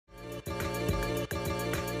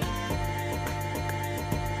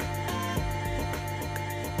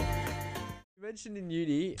mentioned in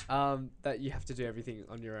uni that you have to do everything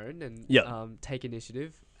on your own and Yep. take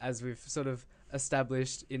initiative, as we've sort of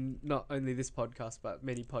established in not only this podcast but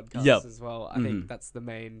many podcasts Yep. as well. I Mhm. think that's the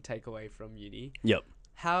main takeaway from uni. Yep.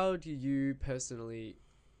 How do you personally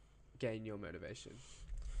gain your motivation?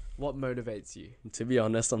 What motivates you? To be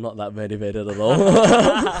honest, I'm not that motivated at all.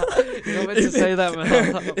 You're not meant to say that,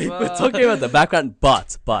 man. We're talking about the background,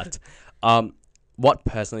 but what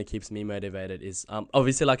personally keeps me motivated is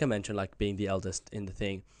obviously, like I mentioned, like being the eldest in the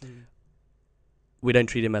thing. Mm. We don't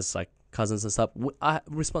treat him as like cousins and stuff.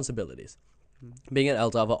 Responsibilities. Mm. Being an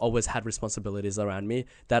elder, I've always had responsibilities around me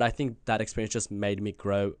that I think that experience just made me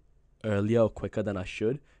grow earlier or quicker than I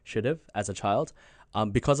should have as a child.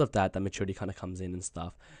 Because of that, the maturity kind of comes in and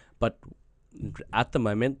stuff. But at the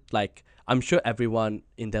moment, like I'm sure everyone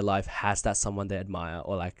in their life has that someone they admire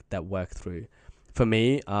or like that work through. For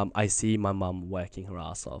me, I see my mum working her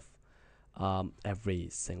ass off every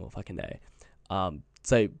single fucking day.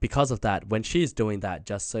 So because of that, when she's doing that,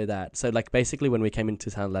 so like basically when we came in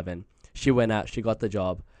 2011, she went out, she got the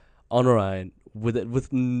job on her own with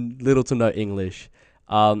little to no English.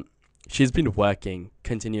 She's been working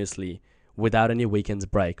continuously without any weekends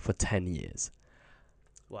break for 10 years.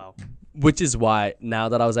 Wow. Which is why now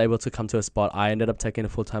that I was able to come to a spot, I ended up taking a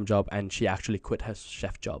full-time job and she actually quit her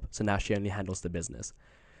chef job. So now she only handles the business.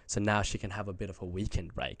 So now she can have a bit of a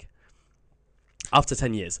weekend break. After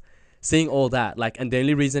 10 years. Seeing all that, like, and the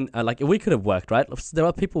only reason, like, we could have worked, right? There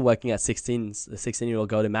are people working at 16-year-old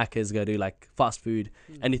go to Macca's, go do, like, fast food,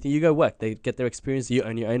 anything. You go work. They get their experience. You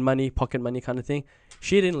earn your own money, pocket money kind of thing.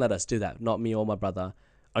 She didn't let us do that. Not me or my brother.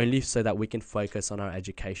 Only so that we can focus on our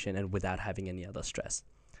education and without having any other stress.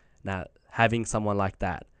 Now, having someone like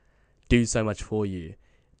that do so much for you,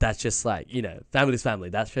 that's just like, you know, family's family.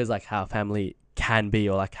 That shows like how family can be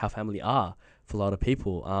or like how family are for a lot of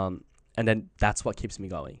people. And then that's what keeps me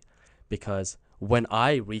going. Because when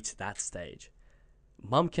I reach that stage,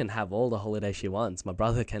 mum can have all the holiday she wants. My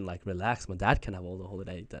brother can like relax. My dad can have all the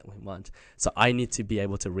holiday that we want. So I need to be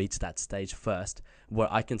able to reach that stage first where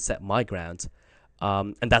I can set my ground.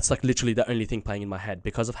 And that's like literally the only thing playing in my head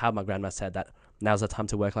because of how my grandma said that now's the time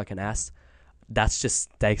to work like an ass. That's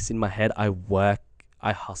just stakes in my head. I work,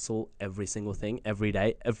 I hustle every single thing every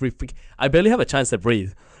day. I barely have a chance to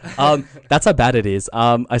breathe. That's how bad it is.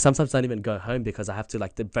 I sometimes don't even go home because I have to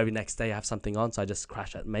like the very next day I have something on, so I just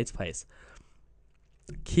crash at mate's place.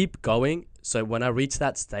 Keep going. So when I reach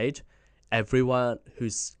that stage, everyone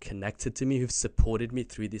who's connected to me, who've supported me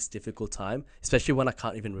through this difficult time, especially when I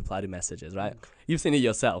can't even reply to messages, right? You've seen it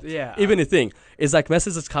yourself. Yeah. Even a thing is like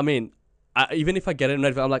messages come in. Even if I get it,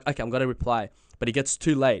 I'm like, okay, I'm gonna reply, but it gets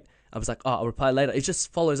too late. I was like, oh, I'll reply later. It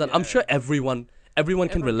just follows on. Yeah. I'm sure everyone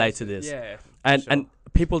can relate to this. Yeah. And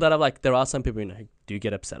people that are like, there are some people, you know, who do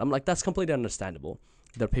get upset. I'm like, that's completely understandable.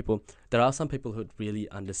 There are some people who really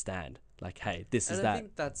understand. Like, hey, this is I that.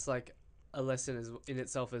 think that's like a lesson in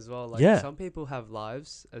itself as well. Like Yeah. some people have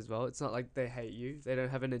lives as well. It's not like they hate you. They don't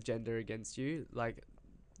have an agenda against you. Like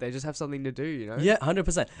they just have something to do, you know? Yeah,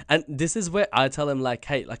 100%. And this is where I tell them like,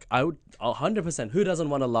 hey, like I would 100%. Who doesn't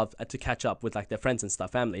want to love to catch up with like their friends and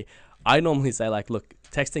stuff, family? I normally say like, look,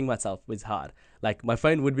 texting myself is hard. Like my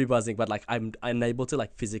phone would be buzzing, but like I'm unable to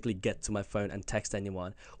like physically get to my phone and text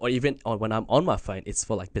anyone. Or even when I'm on my phone, it's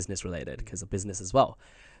for like business related because of business as well.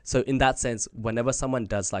 So in that sense, whenever someone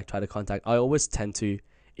does like try to contact, I always tend to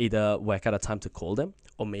either work out a time to call them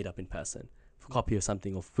or meet up in person for coffee or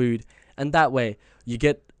something or food. And that way you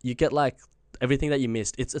get like everything that you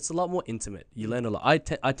missed. It's a lot more intimate. You learn a lot.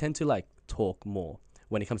 I tend to like talk more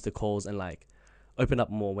when it comes to calls and like open up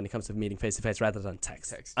more when it comes to meeting face to face rather than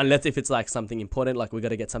text. Unless if it's like something important, like we got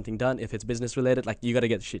to get something done. If it's business related, like you got to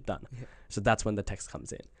get shit done. Yeah. So that's when the text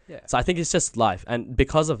comes in. Yeah. So I think it's just life. And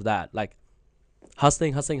because of that, like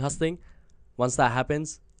hustling. Once that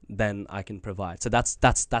happens, then I can provide. So that's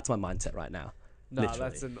my mindset right now. No, literally.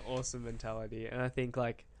 that's an awesome mentality. And I think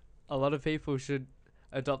like a lot of people should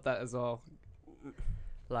adopt that as well.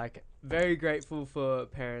 Like very grateful for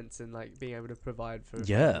parents and like being able to provide for a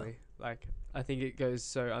family. Like I think it goes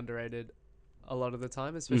so underrated a lot of the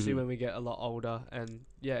time, especially when we get a lot older. And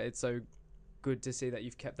yeah, it's so good to see that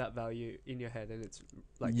you've kept that value in your head and it's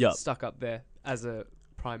like stuck up there as a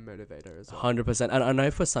prime motivator as well. 100%. And I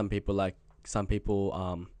know for some people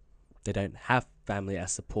they don't have family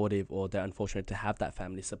as supportive or they're unfortunate to have that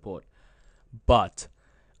family support. But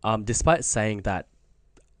despite saying that,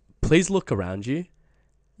 please look around you.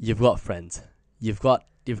 You've got friends. You've got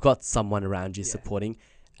someone around you supporting,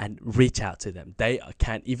 and reach out to them. They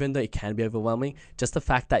can, even though it can be overwhelming, just the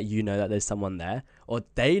fact that you know that there's someone there, or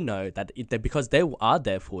they know that because they are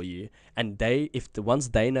there for you, and once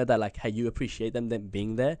they know that like, hey, you appreciate them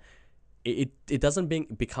being there, it doesn't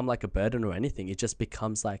become like a burden or anything. It just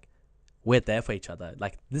becomes like we're there for each other.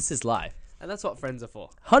 Like, this is life. And that's what friends are for.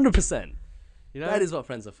 100%. You know, that is what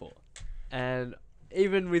friends are for. And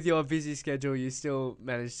even with your busy schedule, you still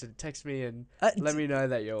manage to text me and let me know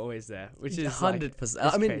that you're always there, which is 100%.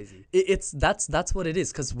 Like, I mean, crazy. That's what it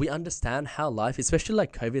is, because we understand how life, especially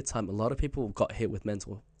like COVID time, a lot of people got hit with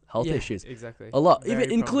mental health issues. Exactly. A lot, Very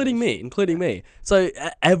even including me. So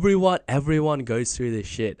everyone goes through this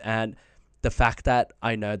shit, and the fact that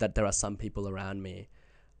I know that there are some people around me,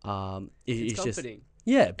 it's just comforting.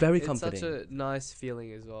 very It's comforting. such a nice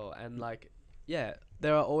feeling as well. And like, yeah,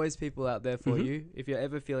 there are always people out there for you. If you're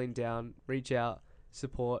ever feeling down, reach out,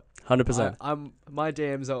 support. 100%. My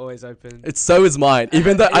DMs are always open. So is mine.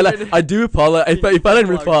 Even though I do apologize if I don't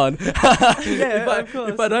respond. Of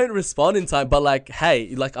course. If I don't respond in time, but like,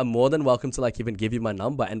 hey, like, I'm more than welcome to like even give you my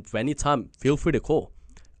number, and for any time, feel free to call.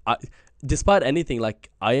 Despite anything, like,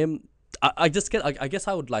 I guess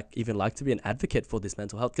I would like to be an advocate for this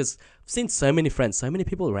mental health, because I've seen so many friends, so many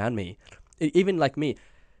people around me, even like me.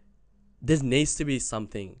 There needs to be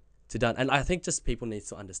something to done, and I think just people need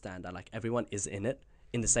to understand that like everyone is in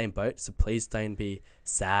the same boat. So please don't be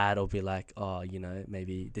sad or be like, oh, you know,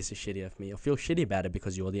 maybe this is shitty of me, or feel shitty about it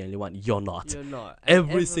because you're the only one. You're not. You're not.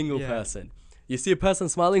 Every single person. You see a person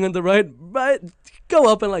smiling on the road, right? Go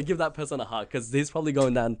up and like give that person a hug, because he's probably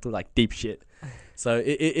going down to like deep shit. So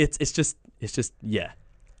it's just yeah.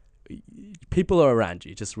 People are around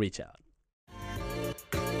you. Just reach out.